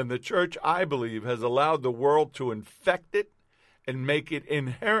 And the church, I believe, has allowed the world to infect it and make it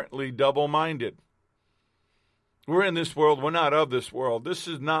inherently double-minded. We're in this world. We're not of this world. This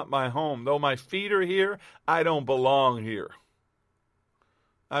is not my home. Though my feet are here, I don't belong here.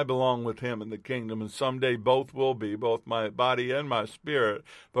 I belong with him in the kingdom, and someday both will be, both my body and my spirit.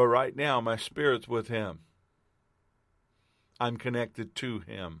 But right now, my spirit's with him. I'm connected to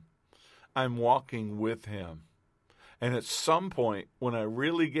him. I'm walking with him. And at some point, when I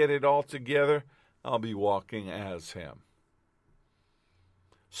really get it all together, I'll be walking as him.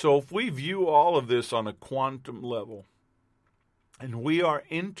 So if we view all of this on a quantum level, and we are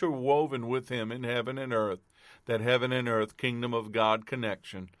interwoven with him in heaven and earth, that heaven and earth kingdom of God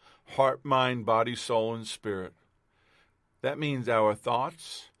connection, heart, mind, body, soul, and spirit, that means our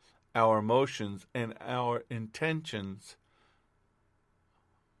thoughts, our emotions, and our intentions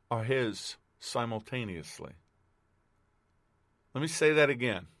are his simultaneously. Let me say that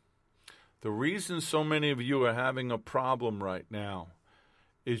again. The reason so many of you are having a problem right now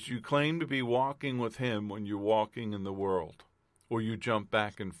is you claim to be walking with him when you're walking in the world, or you jump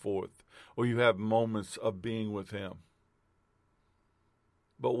back and forth, or you have moments of being with him.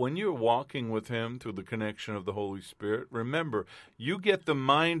 But when you're walking with him through the connection of the Holy Spirit, remember, you get the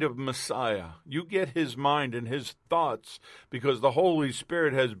mind of Messiah. You get his mind and his thoughts because the Holy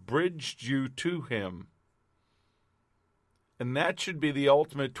Spirit has bridged you to him. And that should be the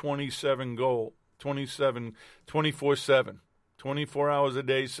ultimate 27 goal, 24/7, 24 hours a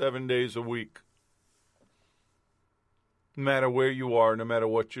day, 7 days a week. No matter where you are, no matter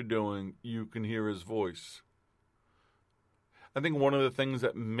what you're doing, you can hear his voice. I think one of the things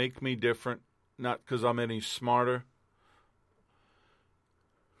that make me different, not because I'm any smarter,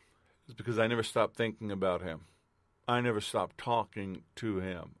 is because I never stopped thinking about him. I never stopped talking to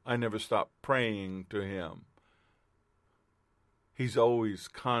him. I never stopped praying to him. He's always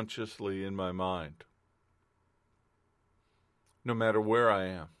consciously in my mind, no matter where I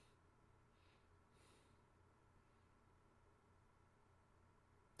am.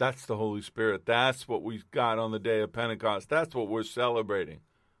 That's the Holy Spirit. That's what we got on the day of Pentecost. That's what we're celebrating.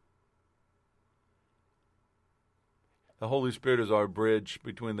 The Holy Spirit is our bridge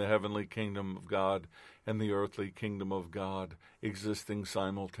between the heavenly kingdom of God and the earthly kingdom of God, existing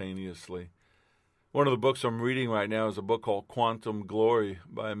simultaneously. One of the books I'm reading right now is a book called Quantum Glory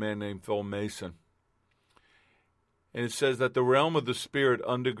by a man named Phil Mason. And it says that the realm of the Spirit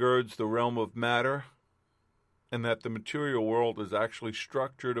undergirds the realm of matter, and that the material world is actually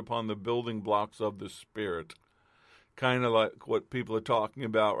structured upon the building blocks of the Spirit. Kind of like what people are talking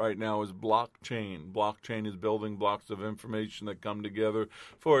about right now is blockchain. Blockchain is building blocks of information that come together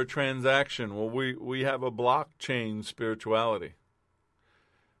for a transaction. Well, we have a blockchain spirituality.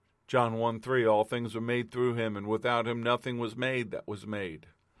 John 1:3, all things were made through him, and without him nothing was made that was made.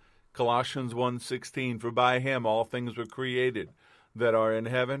 Colossians 1:16, for by him all things were created, that are in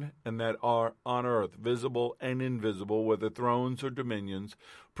heaven and that are on earth, visible and invisible, whether thrones or dominions,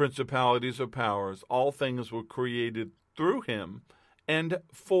 principalities or powers. All things were created through him and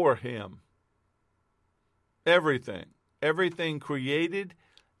for him. Everything created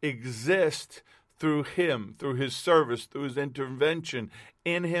exists through him, through his service, through his intervention,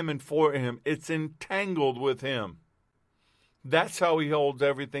 in him and for him. It's entangled with him. That's how he holds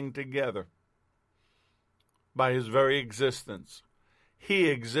everything together, by his very existence. He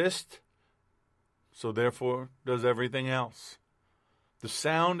exists, so therefore does everything else. The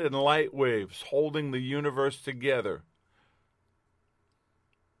sound and light waves holding the universe together,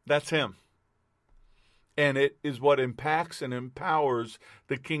 that's him. And it is what impacts and empowers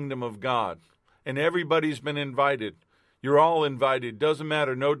the kingdom of God. And everybody's been invited. You're all invited. Doesn't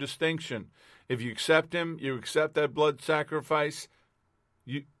matter. No distinction. If you accept him, you accept that blood sacrifice,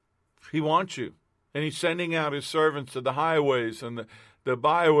 he wants you. And he's sending out his servants to the highways and the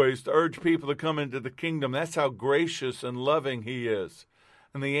byways to urge people to come into the kingdom. That's how gracious and loving he is.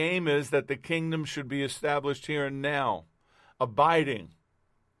 And the aim is that the kingdom should be established here and now, abiding.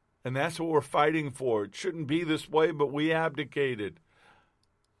 And that's what we're fighting for. It shouldn't be this way, but we abdicated.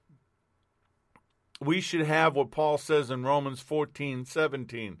 We should have what Paul says in Romans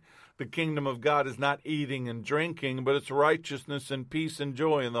 14:17. The kingdom of God is not eating and drinking, but it's righteousness and peace and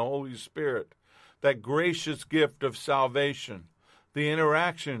joy in the Holy Spirit. That gracious gift of salvation. The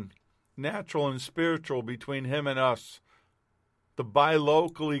interaction, natural and spiritual, between him and us. The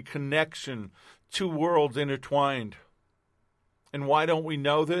bilocally connection, two worlds intertwined. And why don't we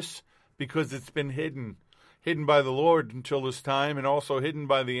know this? Because it's been hidden. Hidden by the Lord until this time, and also hidden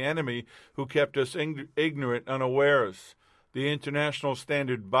by the enemy who kept us ignorant, unawares. The International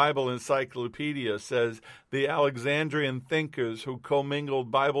Standard Bible Encyclopedia says the Alexandrian thinkers who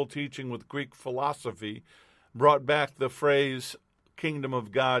commingled Bible teaching with Greek philosophy brought back the phrase kingdom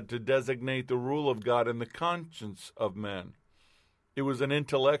of God to designate the rule of God in the conscience of men. It was an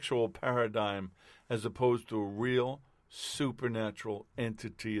intellectual paradigm as opposed to a real supernatural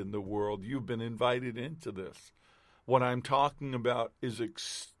entity in the world. You've been invited into this. What I'm talking about is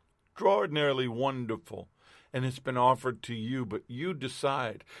extraordinarily wonderful, and it's been offered to you, but you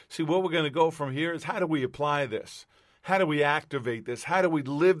decide. See, where we're going to go from here is how do we apply this? How do we activate this? How do we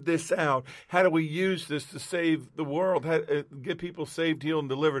live this out? How do we use this to save the world, get people saved, healed, and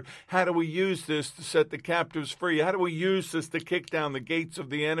delivered? How do we use this to set the captives free? How do we use this to kick down the gates of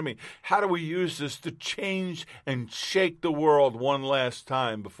the enemy? How do we use this to change and shake the world one last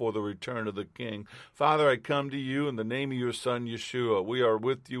time before the return of the King? Father, I come to you in the name of your Son, Yeshua. We are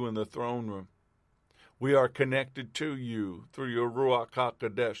with you in the throne room. We are connected to you through your Ruach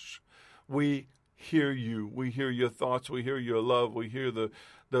HaKodesh. We hear you. We hear your thoughts. We hear your love. We hear the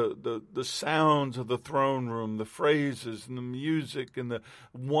sounds of the throne room, the phrases and the music and the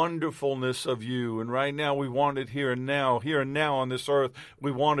wonderfulness of you. And right now we want it here and now on this earth.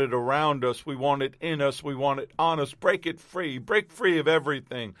 We want it around us. We want it in us. We want it on us. Break it free. Break free of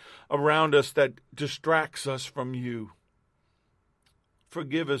everything around us that distracts us from you.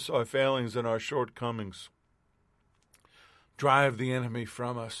 Forgive us our failings and our shortcomings. Drive the enemy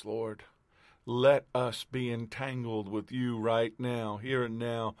from us, Lord. Let us be entangled with you right now, here and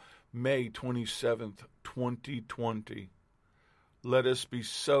now, May 27th, 2020. Let us be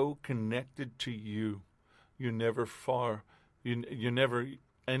so connected to you. You're never far. You're never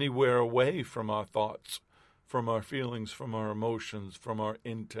anywhere away from our thoughts, from our feelings, from our emotions, from our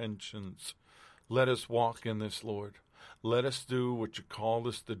intentions. Let us walk in this, Lord. Let us do what you call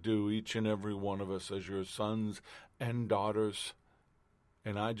us to do, each and every one of us, as your sons and daughters.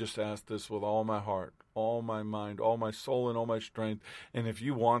 And I just ask this with all my heart, all my mind, all my soul, and all my strength. And if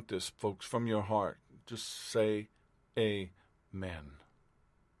you want this, folks, from your heart, just say amen.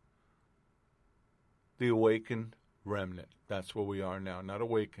 The awakened remnant. That's where we are now. Not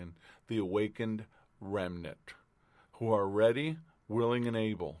awakened. The awakened remnant. Who are ready, willing, and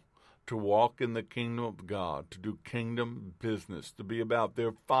able to walk in the kingdom of God, to do kingdom business, to be about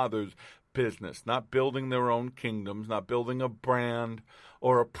their Father's business, not building their own kingdoms, not building a brand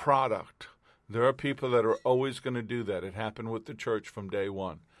or a product. There are people that are always going to do that. It happened with the church from day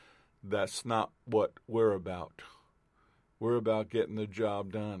one. That's not what we're about. We're about getting the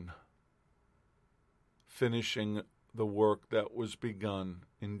job done, finishing the work that was begun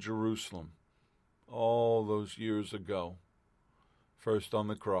in Jerusalem all those years ago, first on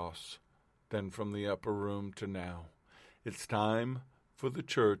the cross, then from the upper room to now. It's time for the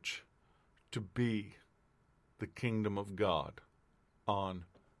church to be the kingdom of God on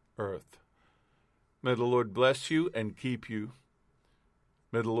earth. May the Lord bless you and keep you.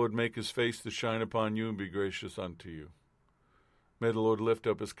 May the Lord make his face to shine upon you and be gracious unto you. May the Lord lift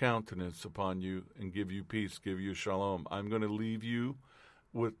up his countenance upon you and give you peace, give you shalom. I'm going to leave you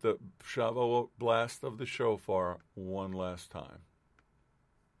with the Shavuot blast of the shofar one last time.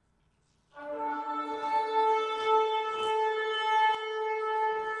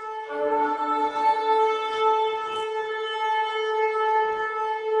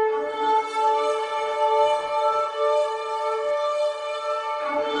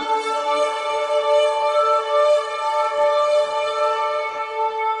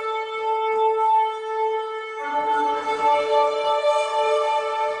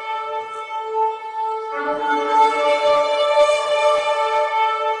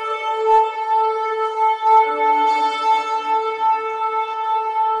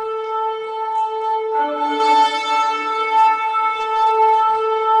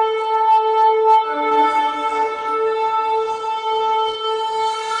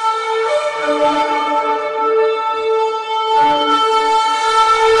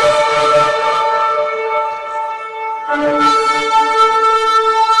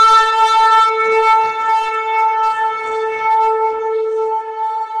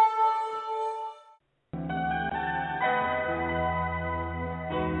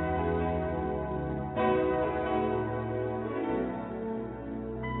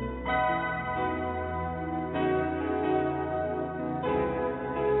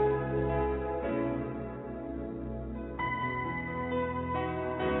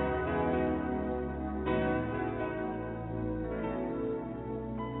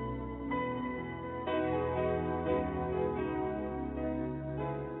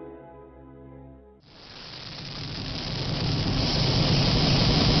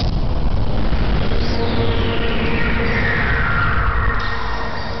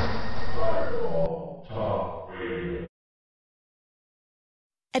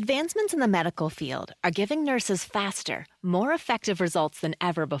 Advancements in the medical field are giving nurses faster, more effective results than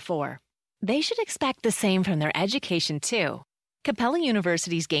ever before. They should expect the same from their education, too. Capella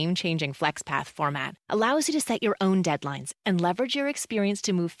University's game-changing FlexPath format allows you to set your own deadlines and leverage your experience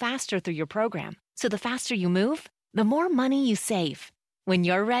to move faster through your program. So the faster you move, the more money you save. When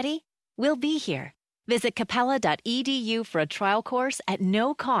you're ready, we'll be here. Visit capella.edu for a trial course at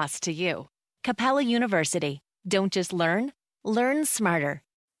no cost to you. Capella University. Don't just learn smarter.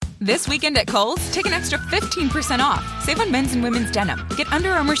 This weekend at Kohl's, take an extra 15% off. Save on men's and women's denim. Get Under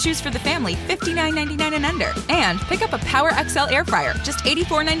Armour shoes for the family, $59.99 and under. And pick up a Power XL air fryer, just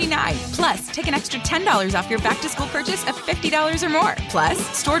 $84.99. Plus, take an extra $10 off your back-to-school purchase of $50 or more. Plus,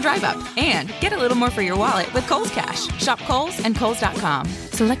 store drive-up. And get a little more for your wallet with Kohl's Cash. Shop Kohl's and Kohl's.com.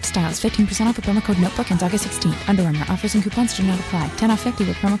 Select styles, 15% off with promo code NOTEBOOK ends August 16th. Under Armour offers and coupons do not apply. 10 off 50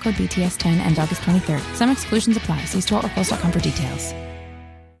 with promo code BTS10 ends August 23rd. Some exclusions apply. See store or Kohl's.com for details.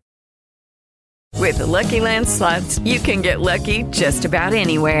 With the Lucky Land Slots, you can get lucky just about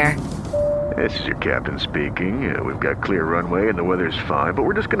anywhere. This is your captain speaking. We've got clear runway and the weather's fine, but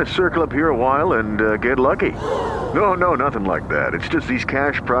we're just going to circle up here a while and get lucky. No, nothing like that. It's just these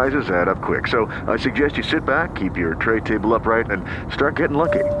cash prizes add up quick. So I suggest you sit back, keep your tray table upright, and start getting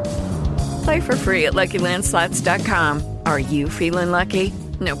lucky. Play for free at LuckyLandSlots.com. Are you feeling lucky?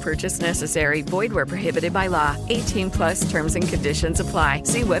 No purchase necessary. Void where prohibited by law. 18+ terms and conditions apply.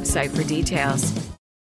 See website for details.